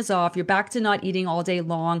routine is off. You're back to not eating all day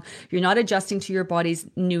long. You're not adjusting to your body's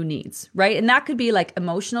new needs, right? And that could be like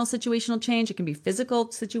emotional situational change. It can be physical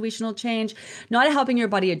situational change, not helping your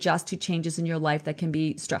body adjust to changes in your life that can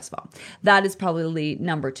be stressful. That is probably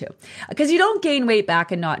number 2, because you don't gain weight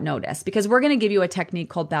back and not notice, because we're going to give you a technique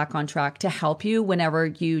called Back on Track to help you whenever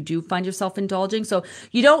you do find yourself indulging. So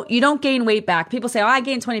you don't gain weight back. People say, I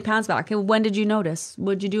gained 20 pounds back. Okay, when did you notice?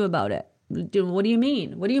 What did you do about it? What do you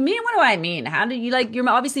mean? What do you mean? What do I mean? How do you you're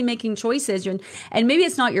obviously making choices, and maybe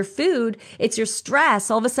it's not your food, it's your stress.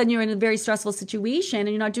 All of a sudden you're in a very stressful situation and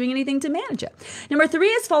you're not doing anything to manage it. Number 3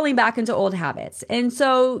 is falling back into old habits. And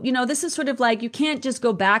so, this is sort of like, you can't just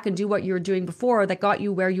go back and do what you were doing before that got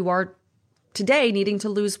you where you are today, needing to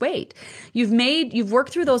lose weight. You've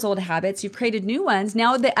worked through those old habits. You've created new ones.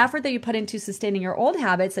 Now the effort that you put into sustaining your old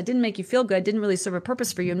habits that didn't make you feel good, didn't really serve a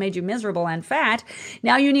purpose for you and made you miserable and fat.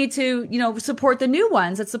 Now you need to, support the new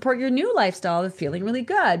ones that support your new lifestyle of feeling really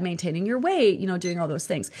good, maintaining your weight, doing all those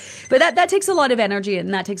things. But that takes a lot of energy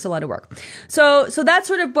and that takes a lot of work. So that's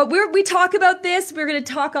sort of, but we talk about this. We're going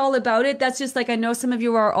to talk all about it. That's just like, I know some of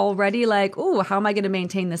you are already like, oh, how am I going to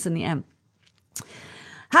maintain this in the end?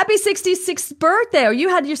 Happy 66th birthday. Or you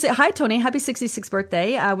had your, hi Tony, happy 66th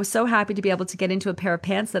birthday. I was so happy to be able to get into a pair of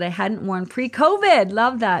pants that I hadn't worn pre-COVID.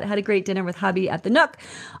 Love that. Had a great dinner with hubby at the Nook.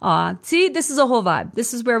 See, this is a whole vibe.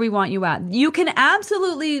 This is where we want you at. You can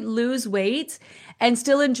absolutely lose weight and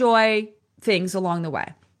still enjoy things along the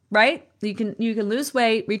way, right? You can lose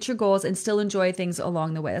weight, reach your goals, and still enjoy things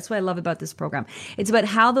along the way. That's what I love about this program. It's about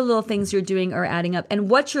how the little things you're doing are adding up and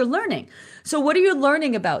what you're learning. So what are you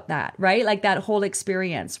learning about that, right? Like that whole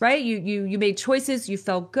experience, right? You made choices, you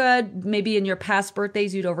felt good. Maybe in your past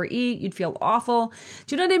birthdays, you'd overeat, you'd feel awful.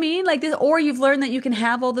 Do you know what I mean? Like this, or you've learned that you can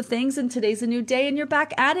have all the things and today's a new day and you're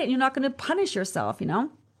back at it and you're not going to punish yourself,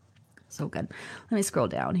 So good. Let me scroll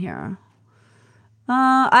down here.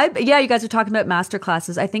 Yeah, you guys are talking about master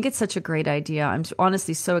classes. I think it's such a great idea. I'm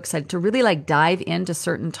honestly so excited to really like dive into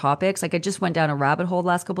certain topics. Like I just went down a rabbit hole the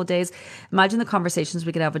last couple of days. Imagine the conversations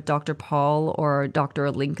we could have with Dr. Paul or Dr.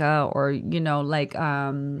 Alinka or,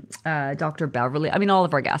 Dr. Beverly. I mean, all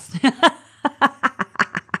of our guests.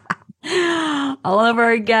 All of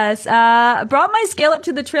our guests. Brought my scale up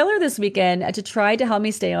to the trailer this weekend to try to help me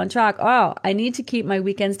stay on track. Oh, I need to keep my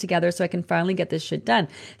weekends together so I can finally get this shit done.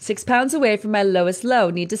 6 pounds away from my lowest low.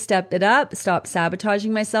 Need to step it up. Stop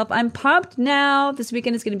sabotaging myself. I'm pumped now. This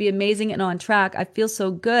weekend is going to be amazing and on track. I feel so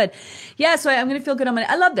good. Yeah, so I'm going to feel good on Monday.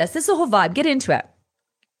 I love this. This is a whole vibe. Get into it.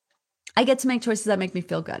 I get to make choices that make me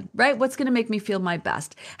feel good, right? What's going to make me feel my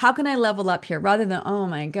best? How can I level up here rather than, oh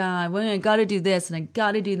my God, well, I got to do this and I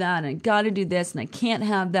got to do that and I got to do this and I can't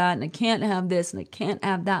have that and I can't have this and I can't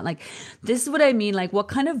have that. Like, this is what I mean. Like, what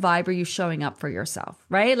kind of vibe are you showing up for yourself,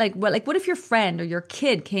 right? Like, what if your friend or your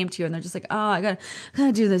kid came to you and they're just like, oh, I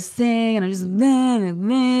gotta do this thing and I'm just blah,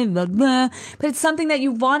 blah, blah, blah. But it's something that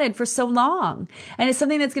you wanted for so long. And it's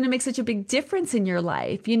something that's going to make such a big difference in your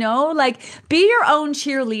life, like be your own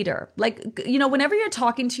cheerleader. Like, whenever you're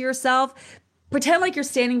talking to yourself, pretend like you're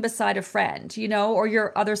standing beside a friend, or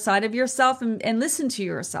your other side of yourself and listen to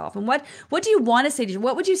yourself. And what do you want to say to you?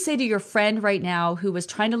 What would you say to your friend right now who was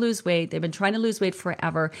trying to lose weight? They've been trying to lose weight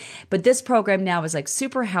forever, but this program now is like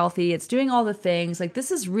super healthy. It's doing all the things. Like, this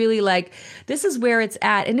is really like, this is where it's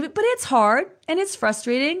at. But it's hard. And it's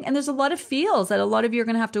frustrating. And there's a lot of feels that a lot of you are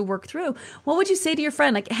going to have to work through. What would you say to your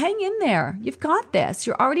friend? Like, hang in there. You've got this.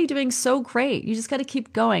 You're already doing so great. You just got to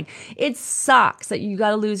keep going. It sucks that you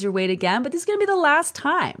got to lose your weight again, but this is going to be the last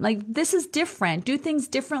time. Like, this is different. Do things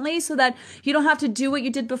differently so that you don't have to do what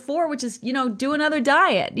you did before, which is, do another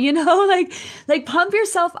diet, like pump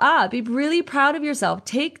yourself up. Be really proud of yourself.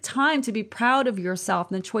 Take time to be proud of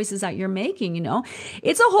yourself and the choices that you're making,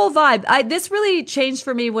 It's a whole vibe. This really changed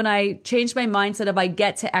for me when I changed my mindset of I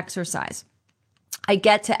get to exercise. I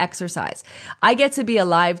get to exercise. I get to be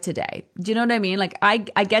alive today. Do you know what I mean? Like, I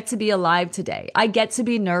get to be alive today. I get to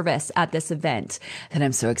be nervous at this event that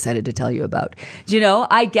I'm so excited to tell you about.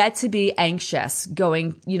 I get to be anxious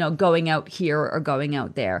going out here or going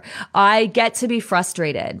out there. I get to be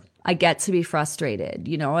frustrated. That's when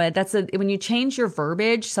you change your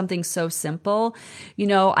verbiage, something so simple,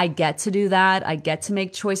 I get to do that. I get to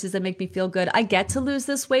make choices that make me feel good. I get to lose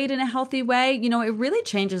this weight in a healthy way. It really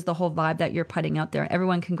changes the whole vibe that you're putting out there.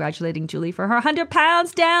 Everyone congratulating Julie for her 100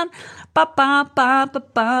 pounds down. Ba, ba, ba, ba,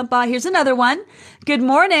 ba, ba. Here's another one. Good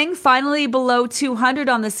morning. Finally below 200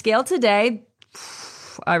 on the scale today.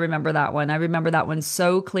 I remember that one. I remember that one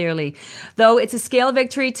so clearly. Though it's a scale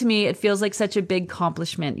victory to me, it feels like such a big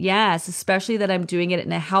accomplishment. Yes, especially that I'm doing it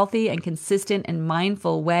in a healthy and consistent and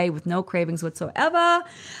mindful way with no cravings whatsoever.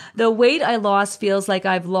 The weight I lost feels like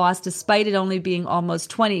I've lost despite it only being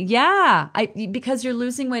almost 20. Yeah, because you're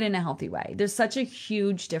losing weight in a healthy way. There's such a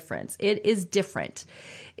huge difference. It is different.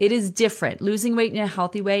 It is different. Losing weight in a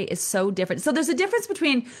healthy way is so different. So there's a difference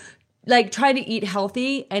between like trying to eat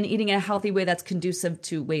healthy and eating in a healthy way that's conducive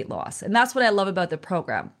to weight loss. And that's what I love about the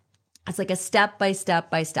program. It's like a step by step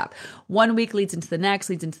by step. 1 week leads into the next,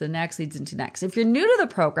 leads into the next, leads into the next. If you're new to the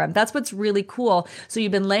program, that's what's really cool. So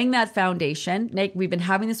you've been laying that foundation. We've been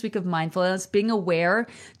having this week of mindfulness, being aware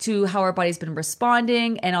to how our body's been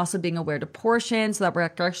responding and also being aware to portions so that we're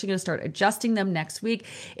actually going to start adjusting them next week.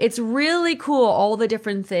 It's really cool, all the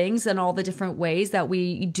different things and all the different ways that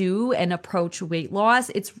we do and approach weight loss.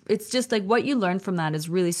 It's just like what you learn from that is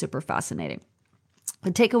really super fascinating. The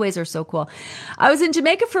takeaways are so cool. I was in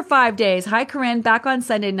Jamaica for 5 days. Hi, Corinne. Back on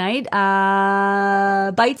Sunday night.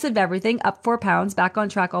 Bites of everything. Up 4 pounds. Back on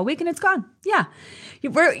track all week, and it's gone. Yeah.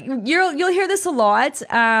 You'll hear this a lot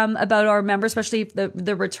about our members, especially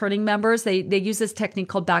the returning members. They use this technique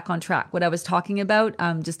called back on track. What I was talking about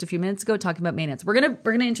just a few minutes ago, talking about maintenance. We're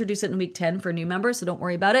gonna introduce it in week 10 for new members, so don't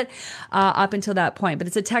worry about it up until that point. But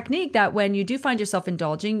it's a technique that when you do find yourself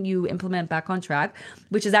indulging, you implement back on track,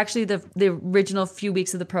 which is actually the original few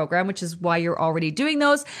weeks of the program, which is why you're already doing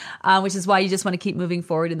those, which is why you just want to keep moving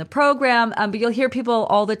forward in the program. But you'll hear people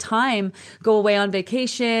all the time go away on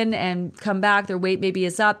vacation and come back. Their weight maybe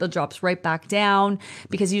is up, it drops right back down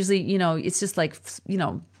because usually, it's just like,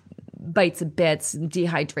 bites and bits and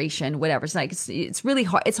dehydration, whatever. It's like, it's really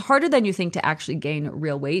hard. It's harder than you think to actually gain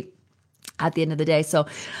real weight at the end of the day. So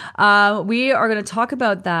we are going to talk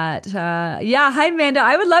about that. Hi, Amanda.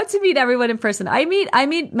 I would love to meet everyone in person. I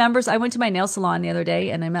meet members. I went to my nail salon the other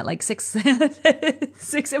day and I met like six of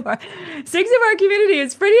our community.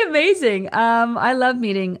 It's pretty amazing. I love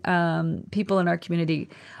meeting people in our community.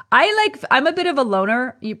 I'm a bit of a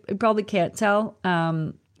loner. You probably can't tell.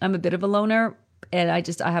 I'm a bit of a loner. and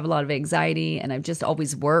I have a lot of anxiety, and I've just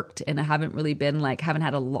always worked, and I haven't really been haven't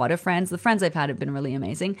had a lot of friends. The friends I've had have been really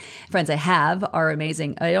amazing. Friends I have are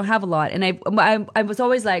amazing. I don't have a lot. And I was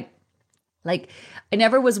always like I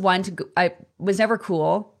never was one to go, I was never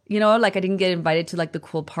cool. I didn't get invited to the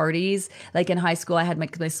cool parties. Like in high school, I had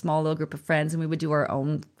my small little group of friends and we would do our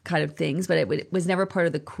own kind of things, but it was never part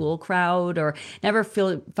of the cool crowd, or never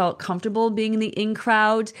felt comfortable being in the in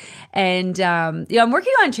crowd. And, I'm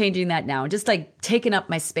working on changing that now, just taking up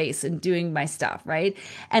my space and doing my stuff. Right.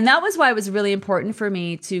 And that was why it was really important for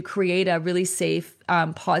me to create a really safe,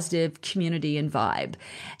 positive community and vibe.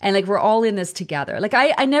 And we're all in this together.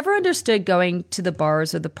 I never understood going to the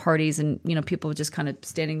bars or the parties and, people just kind of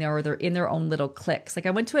standing there, or they're in their own little cliques. I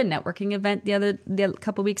went to a networking event the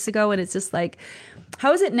couple of weeks ago, and it's just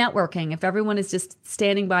how is it networking if everyone is just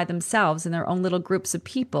standing by themselves in their own little groups of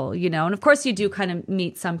people, And of course you do kind of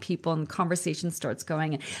meet some people and conversation starts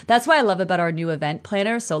going. And that's what I love about our new event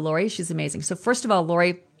planner. So Lori, she's amazing. So first of all,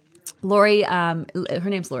 Lori, her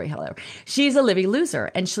name's Lori Heller. She's a Livy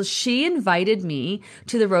loser. And so she invited me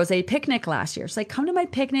to the Rosé picnic last year. She's like, come to my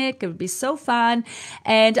picnic. It would be so fun.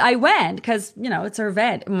 And I went because, it's her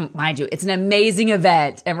event. Mind you, it's an amazing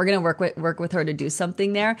event. And we're going to work with her to do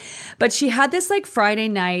something there. But she had this Friday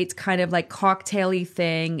night kind of cocktail-y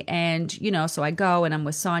thing. And, so I go and I'm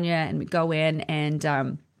with Sonia and we go in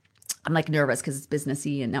and, I'm nervous because it's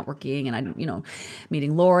businessy and networking and I'm,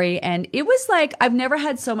 meeting Lori. And it was I've never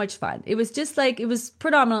had so much fun. It was just it was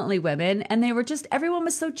predominantly women, and they were everyone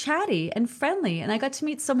was so chatty and friendly. And I got to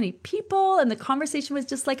meet so many people, and the conversation was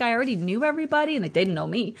just I already knew everybody and they didn't know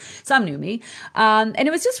me. Some knew me. And it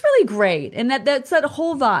was just really great. And that's that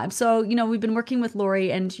whole vibe. So, we've been working with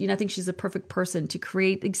Lori, and, I think she's a perfect person to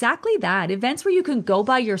create exactly that. Events where you can go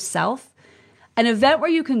by yourself, an event where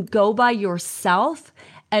you can go by yourself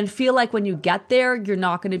and feel when you get there, you're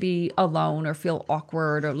not going to be alone or feel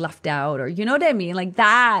awkward or left out, or you know what I mean?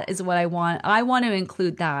 That is what I want. I want to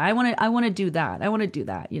include that. I want to do that. I want to do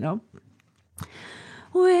that,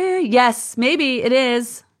 Where, yes, maybe it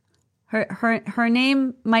is. Her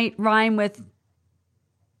name might rhyme with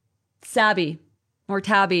Sabby or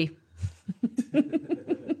Tabby.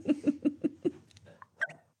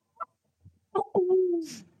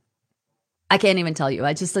 I can't even tell you.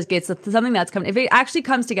 I just it's something that's coming. If it actually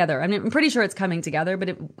comes together, I'm pretty sure it's coming together.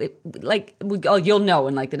 But you'll know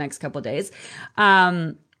in the next couple of days.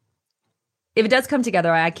 If it does come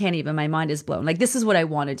together, I can't even. My mind is blown. This is what I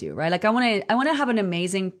want to do, right? I want to have an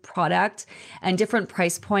amazing product and different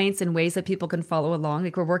price points and ways that people can follow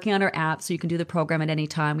along. We're working on our app so you can do the program at any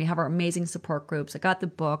time. We have our amazing support groups. I got the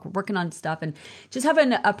book. We're working on stuff and just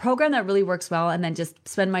having a program that really works well, and then just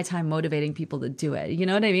spend my time motivating people to do it. You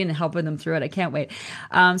know what I mean? And helping them through it. I can't wait.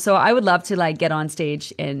 So I would love to get on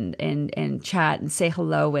stage and chat and say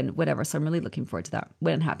hello and whatever. So I'm really looking forward to that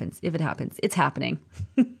when it happens. If it happens, it's happening.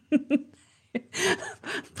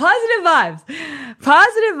 Positive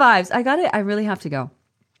vibes. I got it. I really have to go.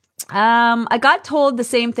 I got told the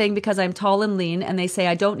same thing because I'm tall and lean, and they say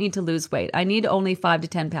I don't need to lose weight. I need only 5 to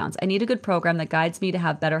 10 pounds. I need a good program that guides me to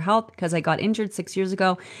have better health because I got injured 6 years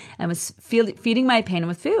ago and was feeding my pain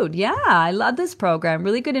with food. Yeah, I love this program.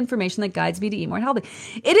 Really good information that guides me to eat more healthy.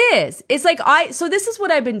 It is. It's so this is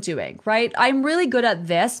what I've been doing, right? I'm really good at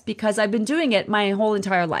this because I've been doing it my whole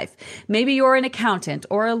entire life. Maybe you're an accountant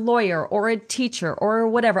or a lawyer or a teacher or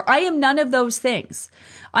whatever. I am none of those things.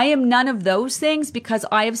 Because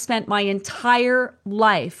I have spent my entire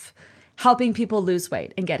life helping people lose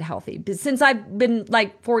weight and get healthy since I've been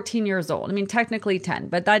 14 years old. Technically 10,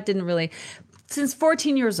 but that didn't really, since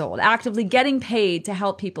 14 years old, actively getting paid to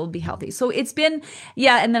help people be healthy. So it's been,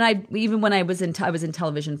 yeah. And then I was in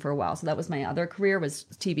television for a while. So that was my other career, was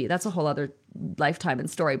TV. That's a whole other lifetime and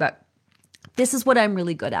story, but this is what I'm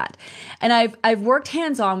really good at. And I've worked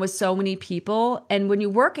hands-on with so many people. And when you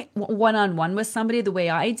work one-on-one with somebody the way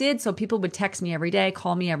I did, so people would text me every day,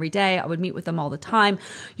 call me every day, I would meet with them all the time.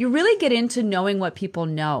 You really get into knowing what people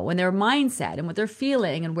know and their mindset and what they're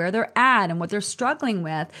feeling and where they're at and what they're struggling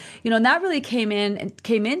with. And that really came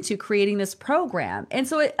into creating this program. And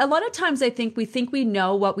so a lot of times I think we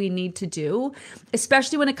know what we need to do,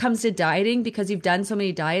 especially when it comes to dieting, because you've done so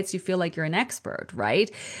many diets, you feel like you're an expert,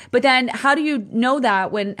 right? But then how do you know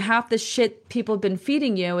that when half the shit people have been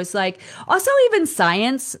feeding you is also even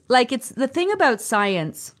science, it's the thing about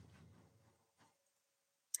science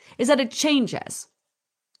is that it changes.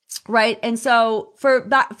 Right. And so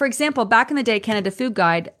for example, back in the day, Canada Food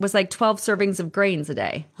Guide was like 12 servings of grains a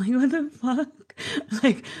day. Like, what the fuck?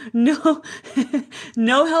 Like, no,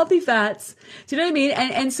 no healthy fats. Do you know what I mean?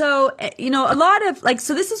 And so, a lot of like,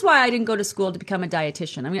 so this is why I didn't go to school to become a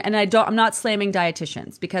dietitian. I mean, and I'm not slamming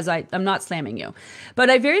dietitians because I'm not slamming you, but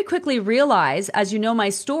I very quickly realized, as you know, my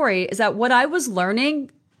story is that what I was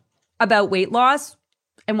learning about weight loss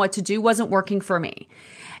and what to do wasn't working for me.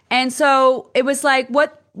 And so it was like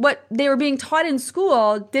what they were being taught in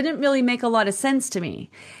school didn't really make a lot of sense to me.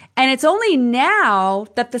 And it's only now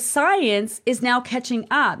that the science is now catching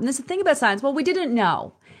up. And there's the thing about science. Well, we didn't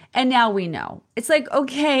know. And now we know. It's like,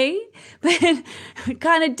 okay, but we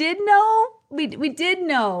kind of did know. We did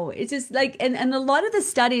know. It's just like, and a lot of the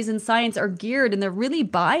studies in science are geared and they're really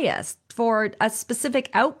biased for a specific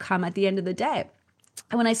outcome at the end of the day.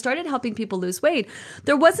 And when I started helping people lose weight,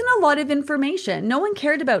 there wasn't a lot of information. No one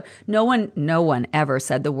cared about, no one ever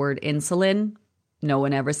said the word insulin. No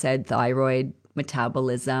one ever said thyroid,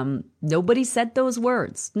 metabolism. Nobody said those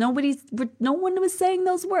words. No one was saying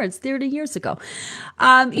those words 30 years ago.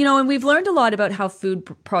 And we've learned a lot about how food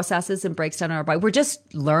processes and breaks down our body. We're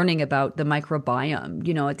just learning about the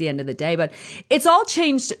microbiome, at the end of the day, but it's all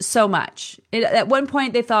changed so much. At one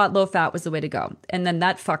point they thought low fat was the way to go. And then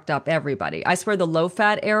that fucked up everybody. I swear the low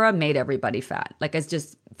fat era made everybody fat. Like it's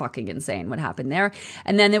just fucking insane what happened there.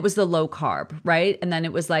 And then it was the low carb, right? And then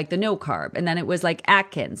it was like the no carb. And then it was like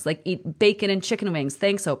Atkins, like eat bacon and chicken wings.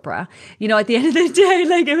 Thanks, Oprah. At the end of the day,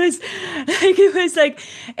 then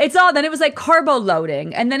it was like carbo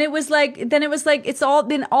loading. And then it was like, it's all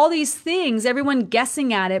been all these things, everyone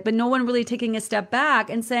guessing at it, but no one really taking a step back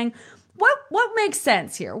and saying, what makes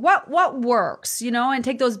sense here? What works, and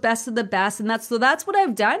take those best of the best. And that's what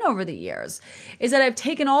I've done over the years is that I've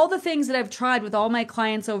taken all the things that I've tried with all my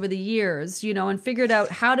clients over the years, and figured out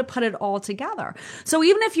how to put it all together. So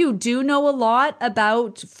even if you do know a lot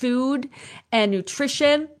about food and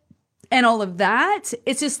nutrition and all of that,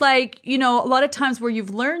 it's just like, a lot of times where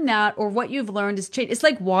you've learned that or what you've learned is change. It's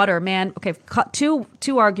like water, man. Okay.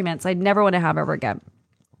 Two arguments I'd never want to have ever again.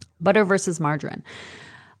 Butter versus margarine.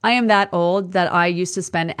 I am that old that I used to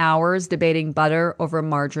spend hours debating butter over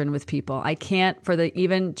margarine with people. I can't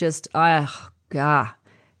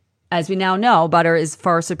As we now know, butter is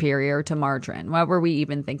far superior to margarine. What were we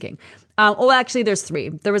even thinking? Actually, there's three.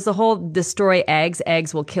 There was the whole destroy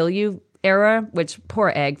eggs will kill you era, which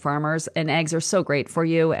poor egg farmers, and eggs are so great for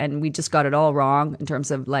you. And we just got it all wrong in terms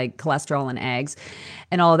of like cholesterol and eggs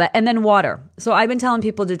and all of that. And then water. So I've been telling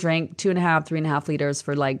people to drink 3.5 liters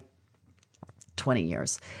for like 20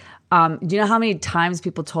 years. Do you know how many times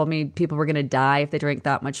people told me people were going to die if they drank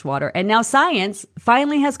that much water? And now science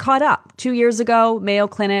finally has caught up. 2 years ago, Mayo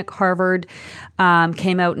Clinic, Harvard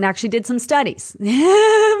came out and actually did some studies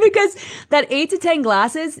because that 8 to 10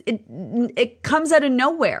 glasses, it comes out of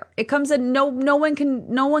nowhere. It comes out no one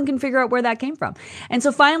can figure out where that came from. And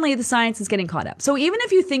so finally the science is getting caught up. So even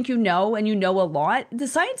if you think you know and you know a lot, the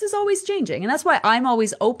science is always changing. And that's why I'm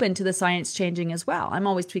always open to the science changing as well. I'm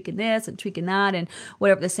always tweaking this and tweaking that and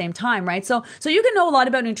whatever at the same time, right? So you can know a lot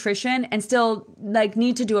about nutrition and still like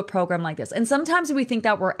need to do a program like this. And sometimes we think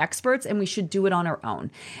that we're experts and we should do it on our own.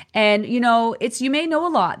 And you may know a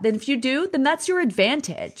lot. Then if you do, then that's your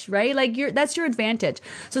advantage, right? Like that's your advantage.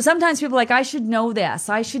 So sometimes people are like, I should know this.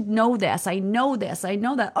 I should know this. I know this. I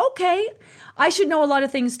know that. Okay. I should know a lot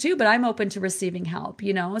of things too, but I'm open to receiving help,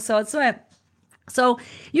 So it's so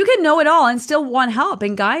you can know it all and still want help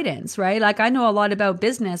and guidance, right? Like I know a lot about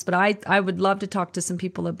business, but I would love to talk to some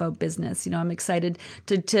people about business. I'm excited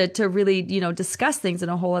to really, discuss things on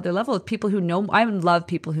a whole other level with people who know. I love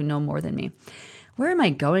people who know more than me. Where am I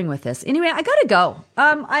going with this? Anyway, I gotta go.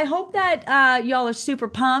 I hope that y'all are super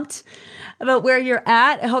pumped about where you're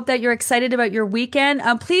at. I hope that you're excited about your weekend.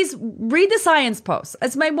 Please read the science posts.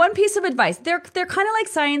 It's my one piece of advice. They're kind of like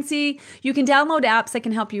sciencey. You can download apps that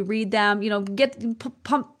can help you read them.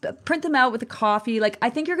 Print them out with a coffee. Like I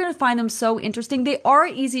think you're gonna find them so interesting. They are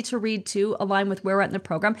easy to read too, aligned with where we're at in the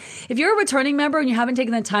program. If you're a returning member and you haven't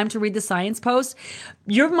taken the time to read the science post,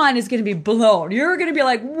 your mind is gonna be blown. You're gonna be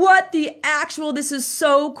like, what the actual? This is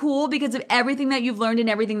so cool because of everything that you've learned and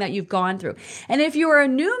everything that you've gone through. And if you're a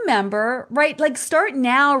new member, right, like start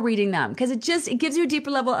now reading them because it gives you a deeper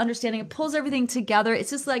level of understanding. It pulls everything together. It's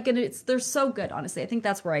just like, they're so good, honestly. I think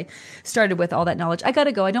that's where I started with all that knowledge. I got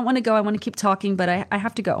to go. I don't want to go. I want to keep talking, but I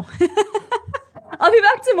have to go. I'll be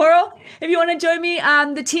back tomorrow if you want to join me.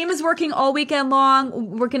 The team is working all weekend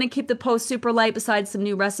long. We're going to keep the post super light besides some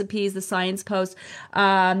new recipes, the science post,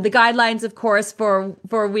 the guidelines, of course, for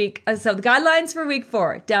week. So the guidelines for week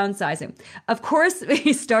 4, downsizing. Of course,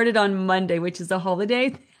 we started on Monday, which is a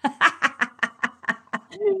holiday.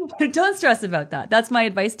 Don't stress about that. That's my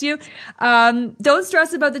advice to you. Don't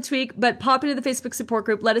stress about the tweak, but pop into the Facebook support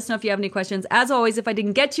group. Let us know if you have any questions. As always, if I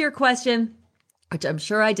didn't get to your question, which I'm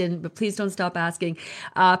sure I didn't, but please don't stop asking,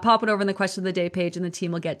 pop it over in the question of the day page and the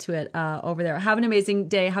team will get to it over there. Have an amazing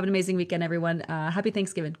day. Have an amazing weekend, everyone. Happy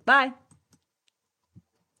Thanksgiving. Bye.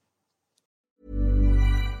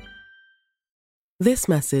 This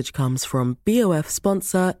message comes from BOF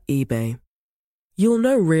sponsor eBay. You'll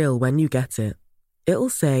know real when you get it. It'll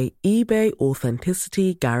say eBay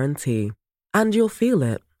Authenticity Guarantee. And you'll feel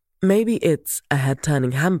it. Maybe it's a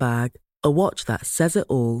head-turning handbag, a watch that says it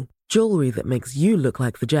all, jewelry that makes you look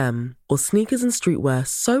like the gem, or sneakers and streetwear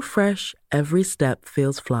so fresh every step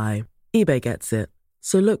feels fly. eBay gets it.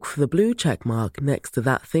 So look for the blue check mark next to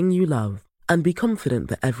that thing you love. And be confident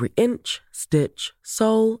that every inch, stitch,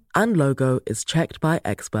 sole, and logo is checked by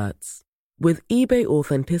experts. With eBay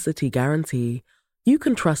Authenticity Guarantee, you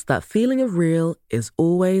can trust that feeling of real is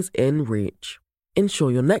always in reach.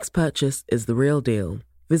 Ensure your next purchase is the real deal.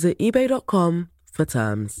 Visit ebay.com for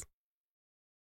terms.